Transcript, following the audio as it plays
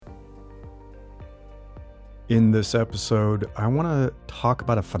In this episode, I want to talk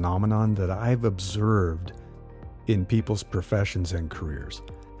about a phenomenon that I've observed in people's professions and careers.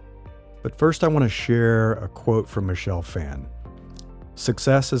 But first, I want to share a quote from Michelle Phan.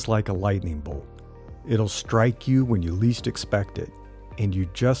 Success is like a lightning bolt. It'll strike you when you least expect it, and you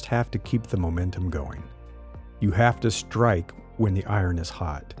just have to keep the momentum going. You have to strike when the iron is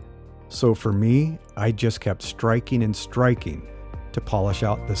hot. So for me, I just kept striking and striking to polish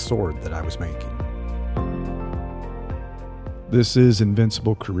out the sword that I was making. This is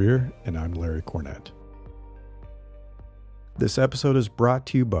Invincible Career, and I'm Larry Cornett. This episode is brought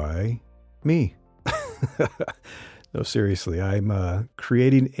to you by me. No, seriously, I'm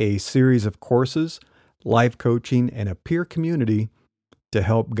creating a series of courses, live coaching, and a peer community to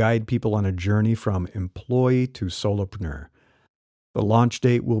help guide people on a journey from employee to solopreneur. The launch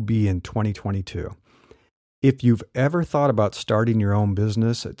date will be in 2022. If you've ever thought about starting your own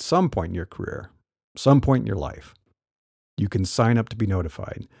business at some point in your career, some point in your life, you can sign up to be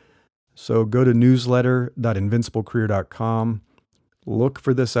notified. So go to newsletter.invinciblecareer.com. Look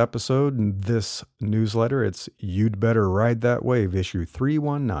for this episode and this newsletter. It's You'd Better Ride That Wave, issue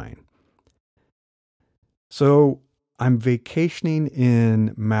 319. So I'm vacationing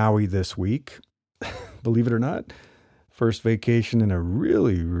in Maui this week. Believe it or not, first vacation in a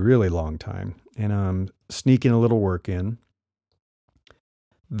really, really long time. And I'm sneaking a little work in.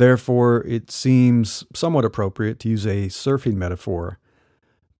 Therefore, it seems somewhat appropriate to use a surfing metaphor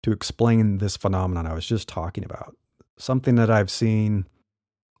to explain this phenomenon I was just talking about. Something that I've seen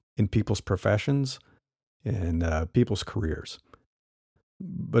in people's professions and people's careers.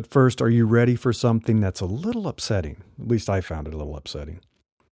 But first, are you ready for something that's a little upsetting? At least I found it a little upsetting.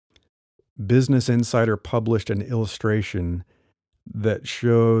 Business Insider published an illustration that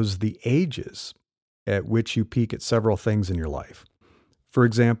shows the ages at which you peak at several things in your life. For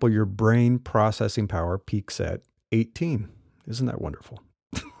example, your brain processing power peaks at 18. Isn't that wonderful?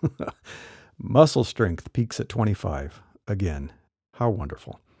 Muscle strength peaks at 25. Again, how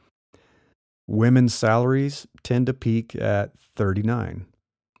wonderful. Women's salaries tend to peak at 39.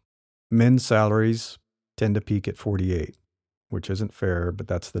 Men's salaries tend to peak at 48, which isn't fair, but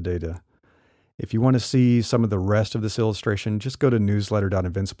that's the data. If you want to see some of the rest of this illustration, just go to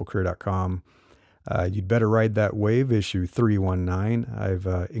newsletter.invinciblecareer.com. You'd Better Ride That Wave, issue 319. I've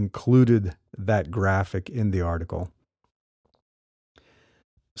included that graphic in the article.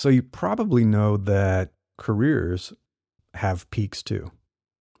 So you probably know that careers have peaks too.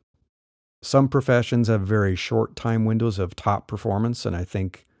 Some professions have very short time windows of top performance, and I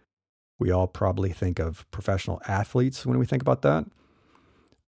think we all probably think of professional athletes when we think about that.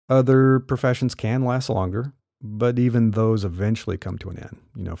 Other professions can last longer, but even those eventually come to an end.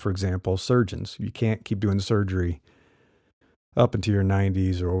 For example, surgeons. You can't keep doing surgery up into your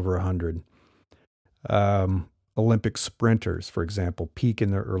 90s or over 100. Olympic sprinters, for example, peak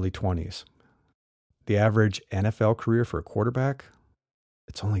in their early 20s. The average NFL career for a quarterback,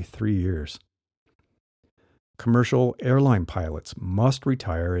 it's only 3 years. Commercial airline pilots must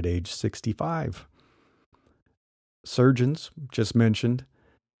retire at age 65. Surgeons, just mentioned,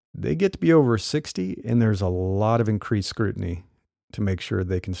 they get to be over 60, and there's a lot of increased scrutiny to make sure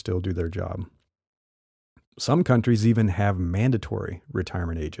they can still do their job. Some countries even have mandatory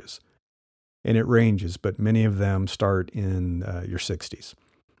retirement ages, and it ranges, but many of them start in your 60s.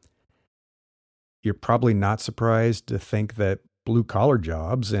 You're probably not surprised to think that blue-collar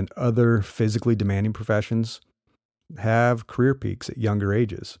jobs and other physically demanding professions have career peaks at younger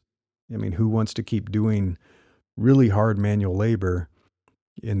ages. Who wants to keep doing really hard manual labor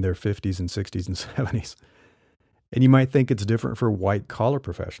in their 50s and 60s and 70s. And you might think it's different for white-collar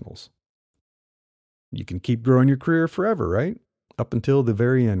professionals. You can keep growing your career forever, right? Up until the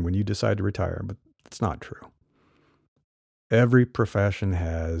very end when you decide to retire, but it's not true. Every profession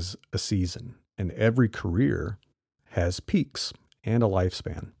has a season, and every career has peaks and a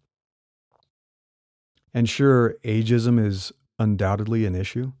lifespan. And sure, ageism is undoubtedly an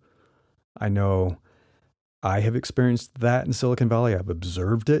issue. I know I have experienced that in Silicon Valley. I've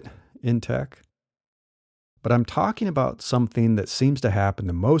observed it in tech. But I'm talking about something that seems to happen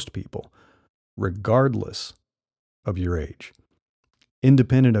to most people, regardless of your age,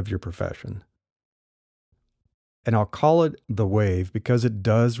 independent of your profession. And I'll call it the wave because it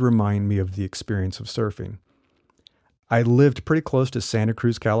does remind me of the experience of surfing. I lived pretty close to Santa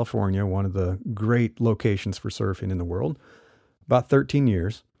Cruz, California, one of the great locations for surfing in the world, about 13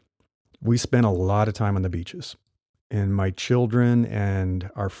 years. We spent a lot of time on the beaches, and my children and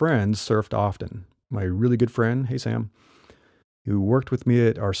our friends surfed often. My really good friend, hey Sam, who worked with me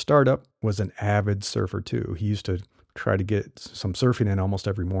at our startup, was an avid surfer too. He used to try to get some surfing in almost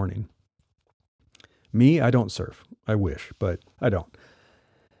every morning. Me, I don't surf. I wish, but I don't.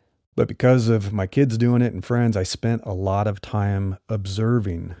 But because of my kids doing it and friends, I spent a lot of time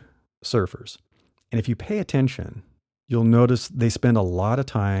observing surfers. And if you pay attention, you'll notice they spend a lot of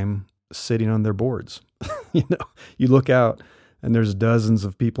time sitting on their boards. You look out and there's dozens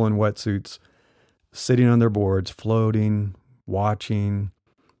of people in wetsuits sitting on their boards, floating, watching,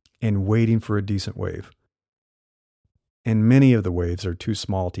 and waiting for a decent wave. And many of the waves are too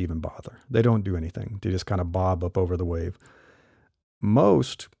small to even bother. They don't do anything. They just kind of bob up over the wave.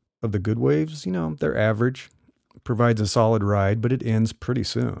 Most of the good waves, they're average, provides a solid ride, but it ends pretty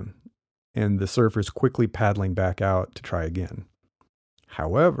soon. And the surfer's quickly paddling back out to try again.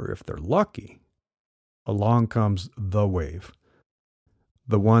 However, if they're lucky, along comes the wave.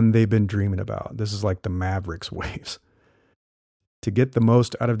 The one they've been dreaming about. This is like the Mavericks waves. To get the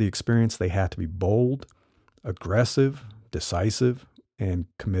most out of the experience, they have to be bold, aggressive, decisive, and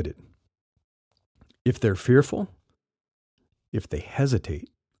committed. If they're fearful, if they hesitate,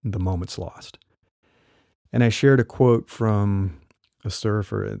 the moment's lost. And I shared a quote from a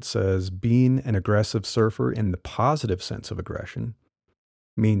surfer. It says, being an aggressive surfer in the positive sense of aggression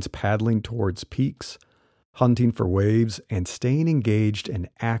means paddling towards peaks, hunting for waves, and staying engaged and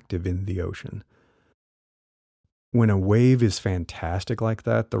active in the ocean. When a wave is fantastic like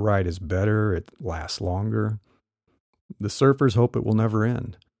that, the ride is better, it lasts longer. The surfers hope it will never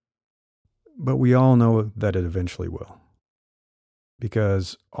end. But we all know that it eventually will.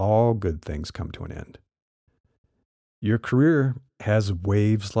 Because all good things come to an end. Your career has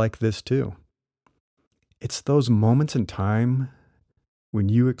waves like this too. It's those moments in time when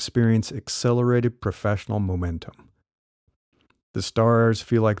you experience accelerated professional momentum. The stars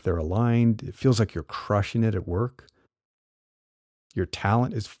feel like they're aligned. It feels like you're crushing it at work. Your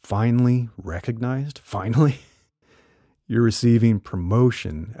talent is finally recognized. Finally. You're receiving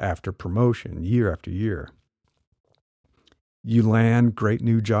promotion after promotion, year after year. You land great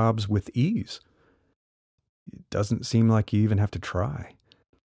new jobs with ease. It doesn't seem like you even have to try.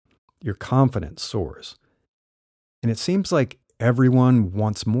 Your confidence soars. And it seems like everyone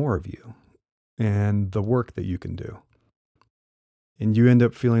wants more of you and the work that you can do. And you end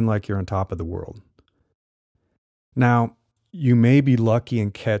up feeling like you're on top of the world. Now, you may be lucky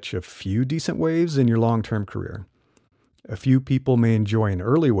and catch a few decent waves in your long-term career. A few people may enjoy an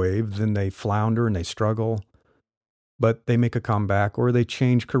early wave, then they flounder and they struggle, but they make a comeback or they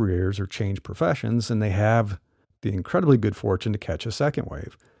change careers or change professions and they have the incredibly good fortune to catch a second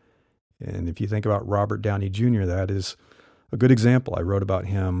wave. And if you think about Robert Downey Jr., that is a good example. I wrote about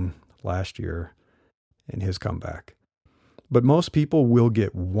him last year and his comeback. But most people will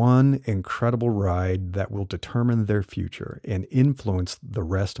get one incredible ride that will determine their future and influence the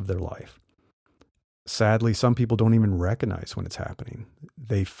rest of their life. Sadly, some people don't even recognize when it's happening.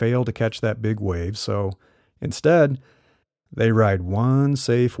 They fail to catch that big wave, so instead, they ride one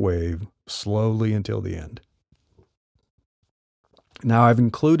safe wave slowly until the end. Now, I've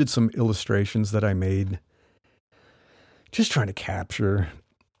included some illustrations that I made just trying to capture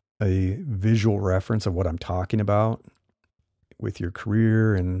a visual reference of what I'm talking about with your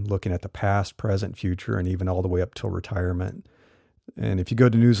career and looking at the past, present, future, and even all the way up till retirement. And if you go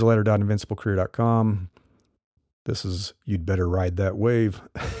to newsletter.invinciblecareer.com, this is You'd Better Ride That Wave,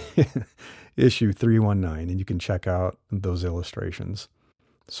 issue 319, and you can check out those illustrations.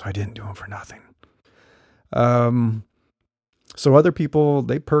 So I didn't do them for nothing. So other people,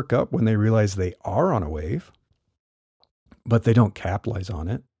 they perk up when they realize they are on a wave, but they don't capitalize on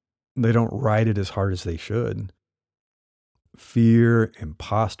it. They don't ride it as hard as they should. Fear,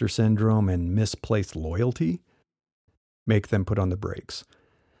 imposter syndrome, and misplaced loyalty make them put on the brakes.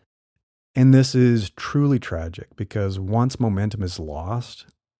 And this is truly tragic because once momentum is lost,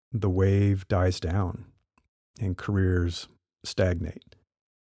 the wave dies down and careers stagnate.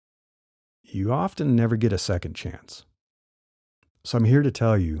 You often never get a second chance. So I'm here to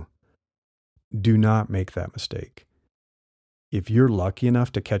tell you, do not make that mistake. If you're lucky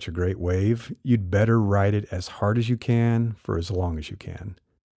enough to catch a great wave, you'd better ride it as hard as you can for as long as you can.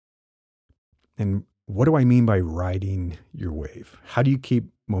 And what do I mean by riding your wave? How do you keep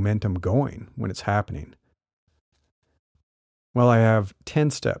momentum going when it's happening? Well, I have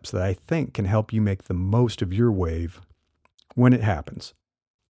 10 steps that I think can help you make the most of your wave when it happens.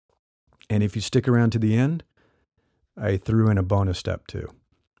 And if you stick around to the end, I threw in a bonus step too.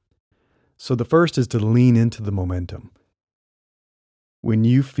 So the first is to lean into the momentum. When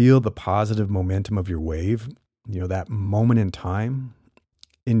you feel the positive momentum of your wave, that moment in time,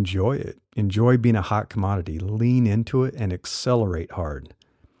 enjoy it. Enjoy being a hot commodity. Lean into it and accelerate hard.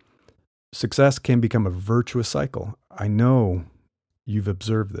 Success can become a virtuous cycle. I know you've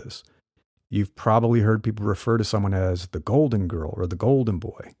observed this. You've probably heard people refer to someone as the golden girl or the golden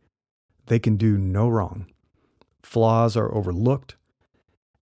boy. They can do no wrong. Flaws are overlooked.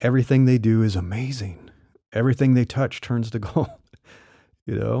 Everything they do is amazing. Everything they touch turns to gold.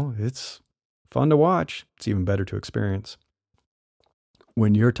 It's fun to watch. It's even better to experience.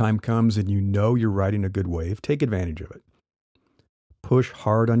 When your time comes and you know you're riding a good wave, take advantage of it. Push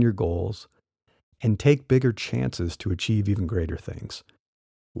hard on your goals and take bigger chances to achieve even greater things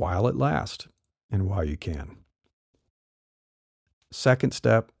while it lasts and while you can. Second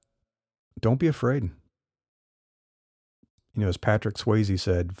step, don't be afraid. As Patrick Swayze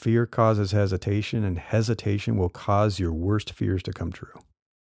said, fear causes hesitation, and hesitation will cause your worst fears to come true.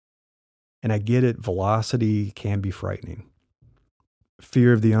 And I get it, velocity can be frightening.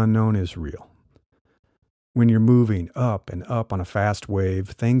 Fear of the unknown is real. When you're moving up and up on a fast wave,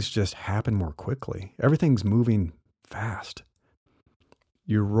 things just happen more quickly. Everything's moving fast.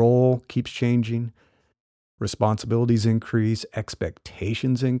 Your role keeps changing. Responsibilities increase.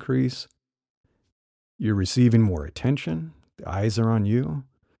 Expectations increase. You're receiving more attention. The eyes are on you.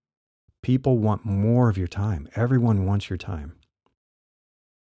 People want more of your time. Everyone wants your time.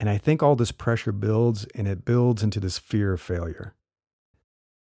 And I think all this pressure builds, and it builds into this fear of failure.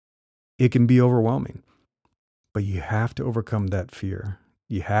 It can be overwhelming, but you have to overcome that fear.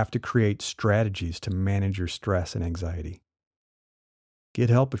 You have to create strategies to manage your stress and anxiety.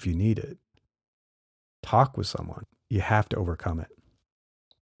 Get help if you need it. Talk with someone. You have to overcome it.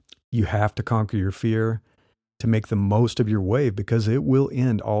 You have to conquer your fear to make the most of your wave, because it will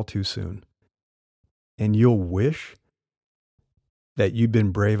end all too soon. And you'll wish that you'd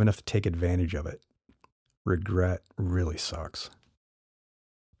been brave enough to take advantage of it. Regret really sucks.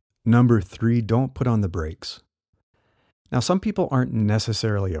 Number 3, don't put on the brakes. Now, some people aren't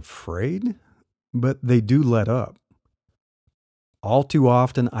necessarily afraid, but they do let up. All too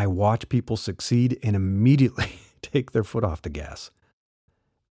often, I watch people succeed and immediately take their foot off the gas.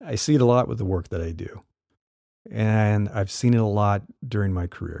 I see it a lot with the work that I do. And I've seen it a lot during my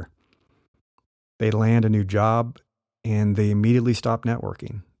career. They land a new job and they immediately stop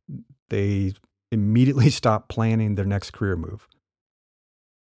networking. They immediately stop planning their next career move.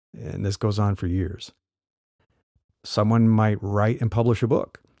 And this goes on for years. Someone might write and publish a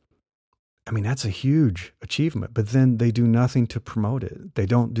book. I mean, that's a huge achievement, but then they do nothing to promote it. They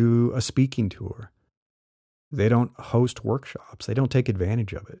don't do a speaking tour. They don't host workshops. They don't take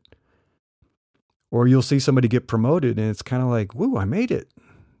advantage of it. Or you'll see somebody get promoted and it's kind of like, woo, I made it.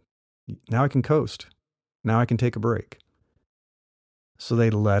 Now I can coast. Now I can take a break. So they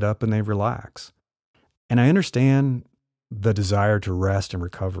let up and they relax. And I understand the desire to rest and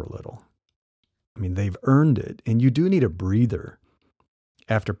recover a little. I mean, they've earned it, and you do need a breather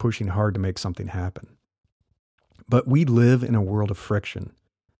after pushing hard to make something happen. But we live in a world of friction.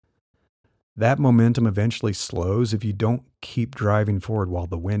 That momentum eventually slows if you don't keep driving forward while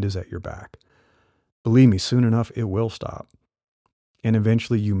the wind is at your back. Believe me, soon enough, it will stop. And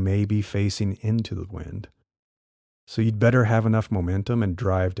eventually you may be facing into the wind. So you'd better have enough momentum and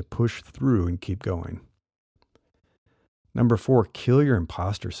drive to push through and keep going. Number 4, kill your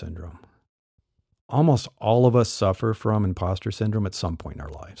imposter syndrome. Almost all of us suffer from imposter syndrome at some point in our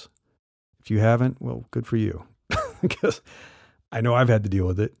lives. If you haven't, well, good for you. Because I know I've had to deal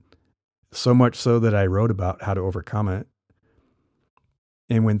with it. So much so that I wrote about how to overcome it.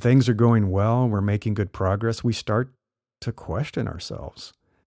 And when things are going well, we're making good progress, we start to question ourselves.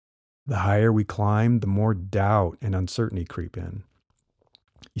 The higher we climb, the more doubt and uncertainty creep in.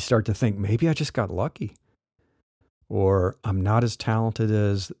 You start to think, maybe I just got lucky. Or I'm not as talented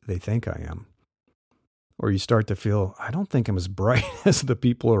as they think I am. Or you start to feel, I don't think I'm as bright as the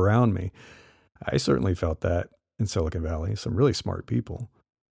people around me. I certainly felt that in Silicon Valley, some really smart people.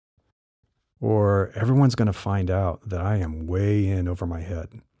 Or everyone's going to find out that I am way in over my head.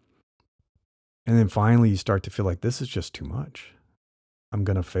 And then finally you start to feel like this is just too much. I'm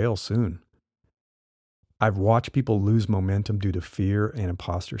going to fail soon. I've watched people lose momentum due to fear and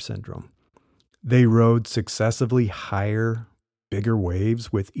imposter syndrome. They rode successively higher, bigger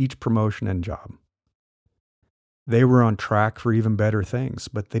waves with each promotion and job. They were on track for even better things,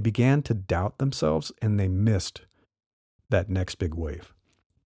 but they began to doubt themselves and they missed that next big wave.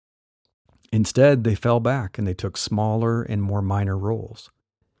 Instead, they fell back and they took smaller and more minor roles.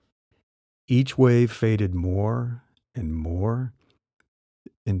 Each wave faded more and more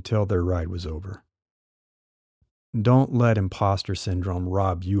until their ride was over. Don't let imposter syndrome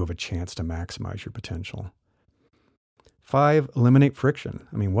rob you of a chance to maximize your potential. 5, eliminate friction.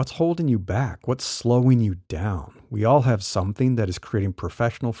 I mean, what's holding you back? What's slowing you down? We all have something that is creating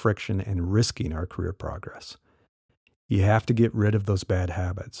professional friction and risking our career progress. You have to get rid of those bad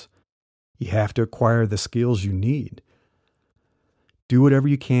habits. You have to acquire the skills you need. Do whatever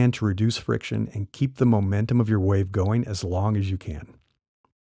you can to reduce friction and keep the momentum of your wave going as long as you can.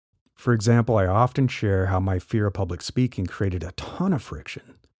 For example, I often share how my fear of public speaking created a ton of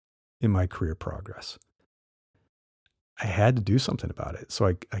friction in my career progress. I had to do something about it, so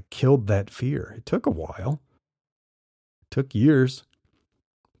I killed that fear. It took a while. It took years,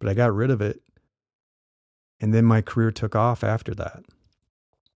 but I got rid of it. And then my career took off after that.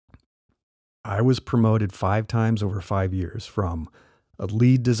 I was promoted 5 times over 5 years, from a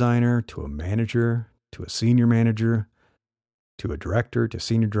lead designer to a manager to a senior manager to a director to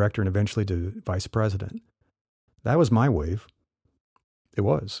senior director and eventually to vice president. That was my wave. It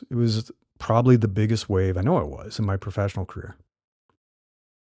was probably the biggest wave, I know it was, in my professional career.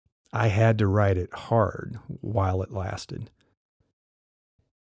 I had to ride it hard while it lasted.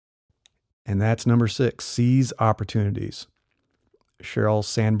 And that's number 6, seize opportunities. Sheryl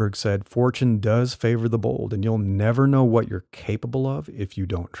Sandberg said, "Fortune does favor the bold, and you'll never know what you're capable of if you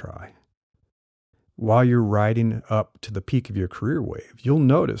don't try." While you're riding up to the peak of your career wave, you'll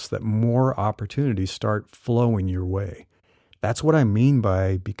notice that more opportunities start flowing your way. That's what I mean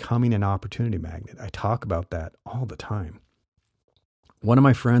by becoming an opportunity magnet. I talk about that all the time. One of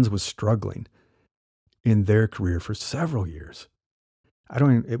my friends was struggling in their career for several years.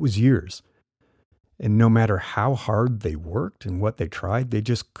 It was years. And no matter how hard they worked and what they tried, they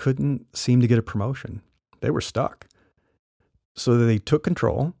just couldn't seem to get a promotion. They were stuck. So they took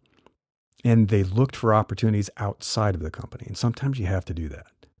control and they looked for opportunities outside of the company. And sometimes you have to do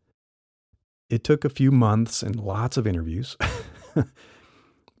that. It took a few months and lots of interviews,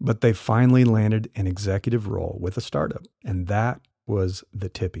 but they finally landed an executive role with a startup. And that was the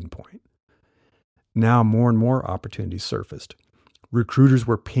tipping point. Now more and more opportunities surfaced. Recruiters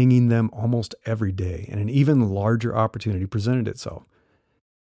were pinging them almost every day, and an even larger opportunity presented itself.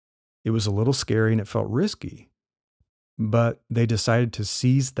 It was a little scary and it felt risky, but they decided to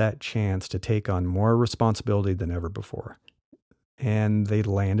seize that chance to take on more responsibility than ever before. And they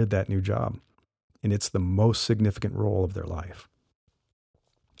landed that new job, and it's the most significant role of their life.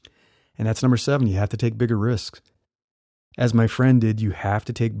 And that's number 7, you have to take bigger risks. As my friend did, you have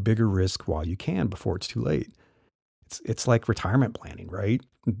to take bigger risks while you can before it's too late. It's like retirement planning, right?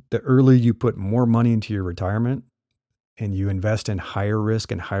 The earlier you put more money into your retirement and you invest in higher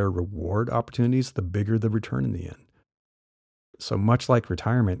risk and higher reward opportunities, the bigger the return in the end. So much like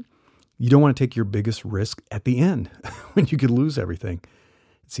retirement, you don't want to take your biggest risk at the end when you could lose everything.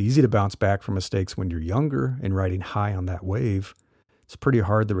 It's easy to bounce back from mistakes when you're younger and riding high on that wave. It's pretty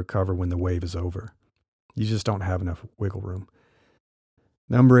hard to recover when the wave is over. You just don't have enough wiggle room.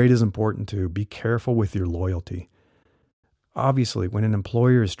 Number 8 is important too. Be careful with your loyalty. Obviously, when an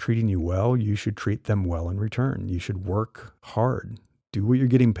employer is treating you well, you should treat them well in return. You should work hard. Do what you're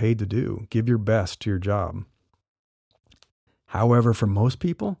getting paid to do. Give your best to your job. However, for most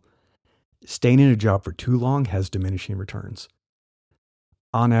people, staying in a job for too long has diminishing returns.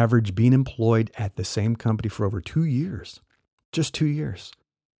 On average, being employed at the same company for over 2 years, just 2 years,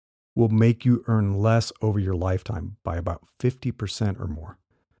 will make you earn less over your lifetime by about 50% or more.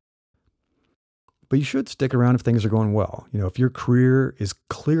 But you should stick around if things are going well. If your career is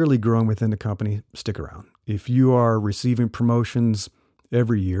clearly growing within the company, stick around. If you are receiving promotions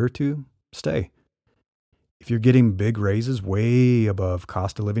every year or two, stay. If you're getting big raises way above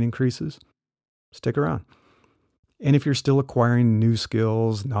cost of living increases, stick around. And if you're still acquiring new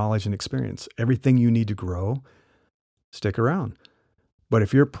skills, knowledge, and experience, everything you need to grow, stick around. But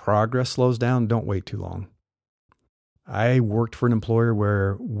if your progress slows down, don't wait too long. I worked for an employer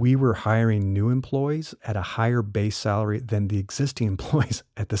where we were hiring new employees at a higher base salary than the existing employees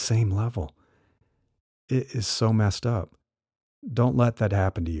at the same level. It is so messed up. Don't let that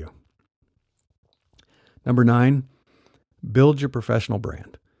happen to you. Number 9, build your professional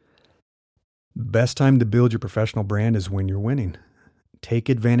brand. Best time to build your professional brand is when you're winning. Take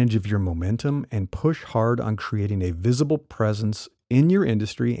advantage of your momentum and push hard on creating a visible presence in your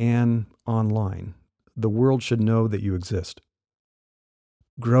industry and online. The world should know that you exist.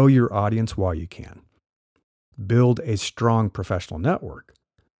 Grow your audience while you can. Build a strong professional network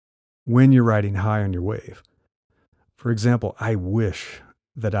when you're riding high on your wave. For example, I wish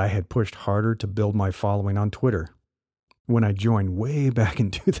that I had pushed harder to build my following on Twitter. When I joined way back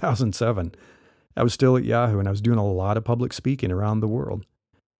in 2007, I was still at Yahoo and I was doing a lot of public speaking around the world.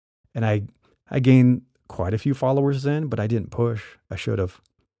 And I gained quite a few followers then, but I didn't push. I should have.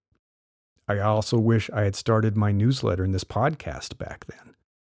 I also wish I had started my newsletter and this podcast back then.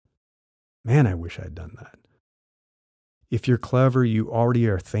 Man, I wish I had done that. If you're clever, you already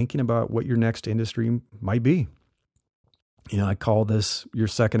are thinking about what your next industry might be. I call this your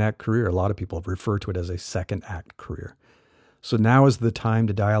second act career. A lot of people refer to it as a second act career. So now is the time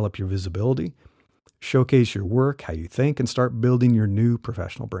to dial up your visibility, showcase your work, how you think, and start building your new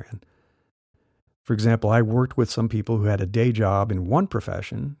professional brand. For example, I worked with some people who had a day job in one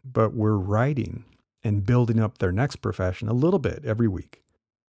profession, but were writing and building up their next profession a little bit every week.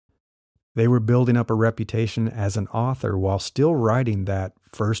 They were building up a reputation as an author while still riding that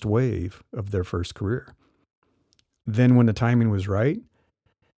first wave of their first career. Then when the timing was right,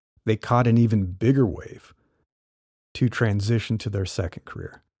 they caught an even bigger wave to transition to their second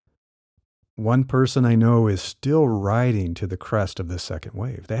career. One person I know is still riding to the crest of this second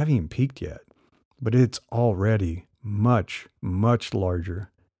wave. They haven't even peaked yet, but it's already much, much larger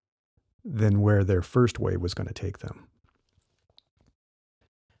than where their first wave was going to take them.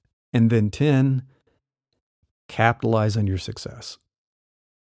 And then 10, capitalize on your success.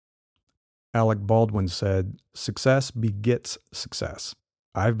 Alec Baldwin said, "Success begets success."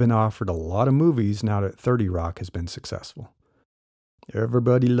 I've been offered a lot of movies now that 30 Rock has been successful.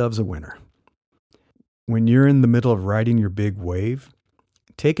 Everybody loves a winner. When you're in the middle of riding your big wave,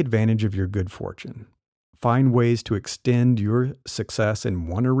 take advantage of your good fortune. Find ways to extend your success in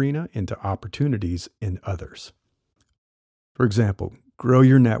one arena into opportunities in others. For example, grow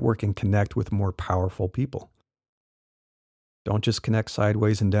your network and connect with more powerful people. Don't just connect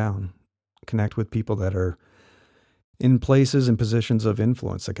sideways and down. Connect with people that are in places and positions of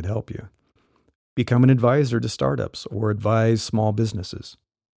influence that could help you. Become an advisor to startups or advise small businesses.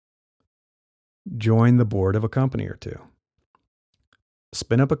 Join the board of a company or two.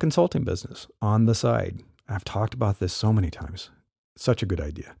 Spin up a consulting business on the side. I've talked about this so many times. It's such a good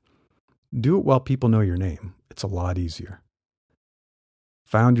idea. Do it while people know your name. It's a lot easier.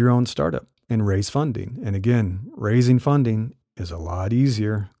 Found your own startup and raise funding. And again, raising funding is a lot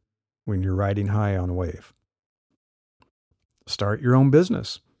easier when you're riding high on a wave. Start your own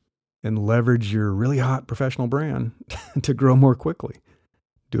business and leverage your really hot professional brand to grow more quickly.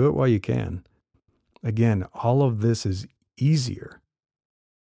 Do it while you can. Again, all of this is easier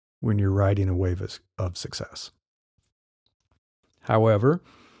when you're riding a wave of success. However,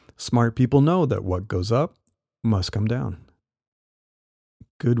 smart people know that what goes up must come down.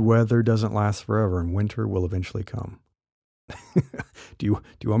 Good weather doesn't last forever, and winter will eventually come. Do you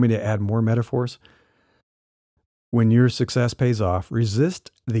want me to add more metaphors? When your success pays off,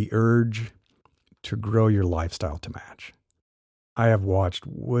 resist the urge to grow your lifestyle to match. I have watched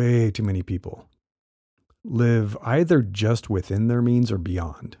way too many people live either just within their means or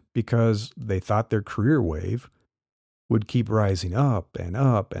beyond because they thought their career wave would keep rising up and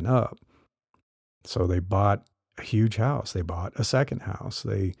up and up. So they bought a huge house. They bought a second house.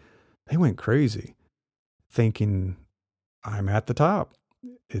 They went crazy thinking, I'm at the top.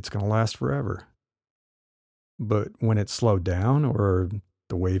 It's going to last forever. But when it slowed down or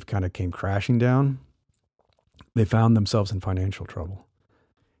the wave kind of came crashing down, they found themselves in financial trouble.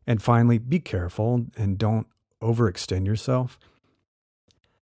 And finally, be careful and don't overextend yourself.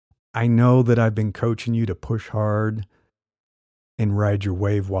 I know that I've been coaching you to push hard and ride your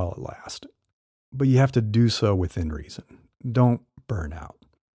wave while it lasts, but you have to do so within reason. Don't burn out.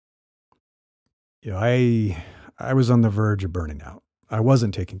 I was on the verge of burning out. I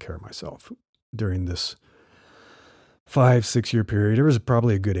wasn't taking care of myself during this 5-6 year period. It was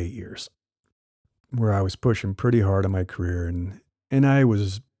probably a good 8 years where I was pushing pretty hard on my career and I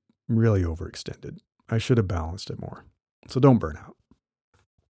was really overextended. I should have balanced it more. So don't burn out.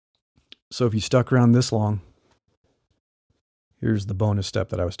 So if you stuck around this long, here's the bonus step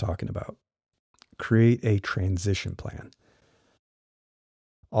that I was talking about. Create a transition plan.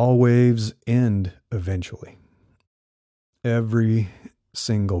 All waves end eventually. Every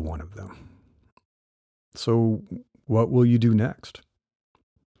single one of them. So what will you do next?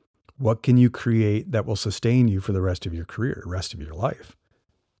 What can you create that will sustain you for the rest of your career, rest of your life?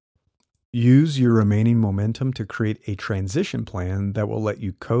 Use your remaining momentum to create a transition plan that will let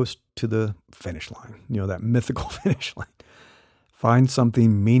you coast to the finish line, that mythical finish line. Find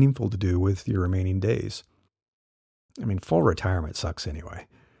something meaningful to do with your remaining days. Full retirement sucks anyway.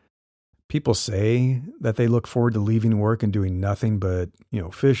 People say that they look forward to leaving work and doing nothing but,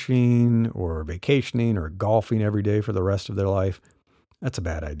 fishing or vacationing or golfing every day for the rest of their life. That's a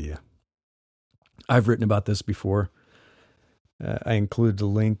bad idea. I've written about this before. I included the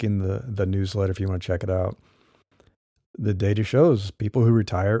link in the newsletter if you want to check it out. The data shows people who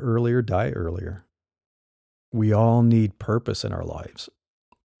retire earlier die earlier. We all need purpose in our lives.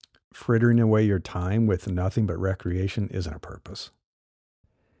 Frittering away your time with nothing but recreation isn't a purpose.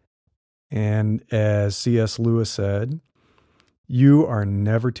 And as C.S. Lewis said, you are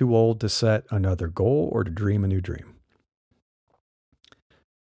never too old to set another goal or to dream a new dream.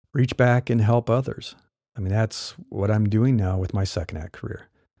 reach back and help others. I mean, that's what I'm doing now with my second act career.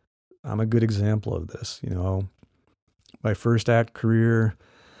 I'm a good example of this. You know, my first act career,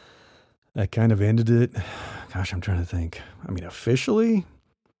 I kind of ended it. Gosh, I'm trying to think. I mean, officially,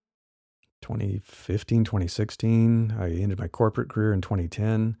 2015, 2016. I ended my corporate career in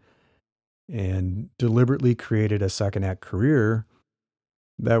 2010 and deliberately created a second act career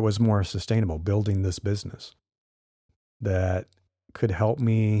that was more sustainable, building this business that could help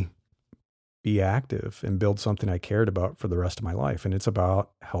me be active and build something I cared about for the rest of my life. And it's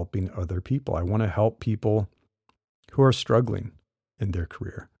about helping other people. I want to help people who are struggling in their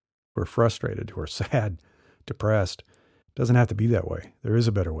career, who are frustrated, who are sad, depressed. It doesn't have to be that way. There is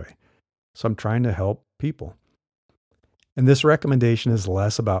a better way. So I'm trying to help people. And this recommendation is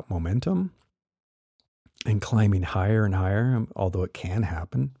less about momentum and climbing higher and higher, although it can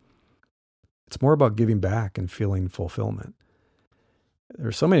happen. It's more about giving back and feeling fulfillment.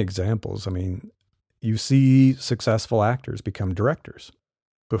 There's so many examples. I mean, you see successful actors become directors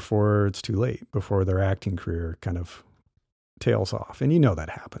before it's too late, before their acting career kind of tails off. And you know that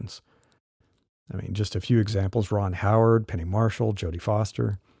happens. I mean, just a few examples: Ron Howard, Penny Marshall, Jodie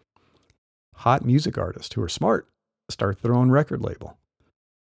Foster. Hot music artists who are smart start their own record label.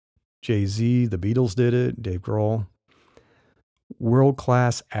 Jay-Z, the Beatles did it, Dave Grohl.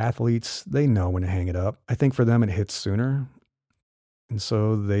 World-class athletes, they know when to hang it up. I think for them it hits sooner. And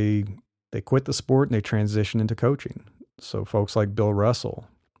so they quit the sport and they transition into coaching. So folks like Bill Russell,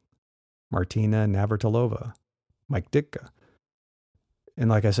 Martina Navratilova, Mike Ditka. And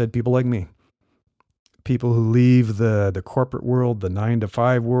like I said, people like me. People who leave the corporate world, the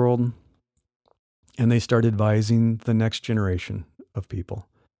 9-to-5 world, and they start advising the next generation of people.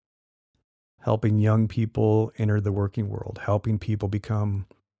 Helping young people enter the working world, helping people become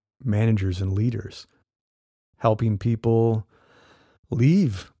managers and leaders, helping people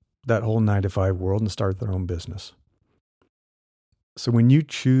leave that whole 9-to-5 world and start their own business. So when you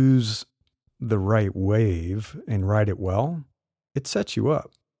choose the right wave and ride it well, it sets you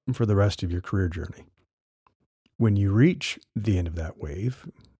up for the rest of your career journey. When you reach the end of that wave,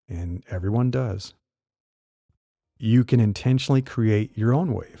 and everyone does, you can intentionally create your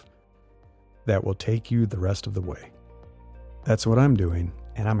own wave that will take you the rest of the way. That's what I'm doing,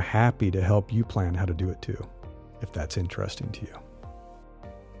 and I'm happy to help you plan how to do it too, if that's interesting to you.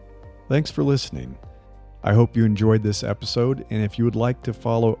 Thanks for listening. I hope you enjoyed this episode, and if you would like to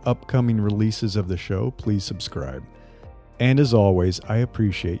follow upcoming releases of the show, please subscribe. And as always, I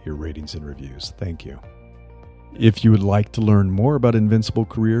appreciate your ratings and reviews. Thank you. If you would like to learn more about Invincible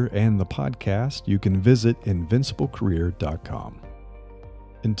Career and the podcast, you can visit invinciblecareer.com.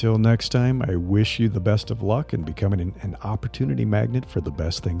 Until next time, I wish you the best of luck in becoming an opportunity magnet for the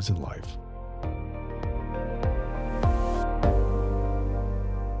best things in life.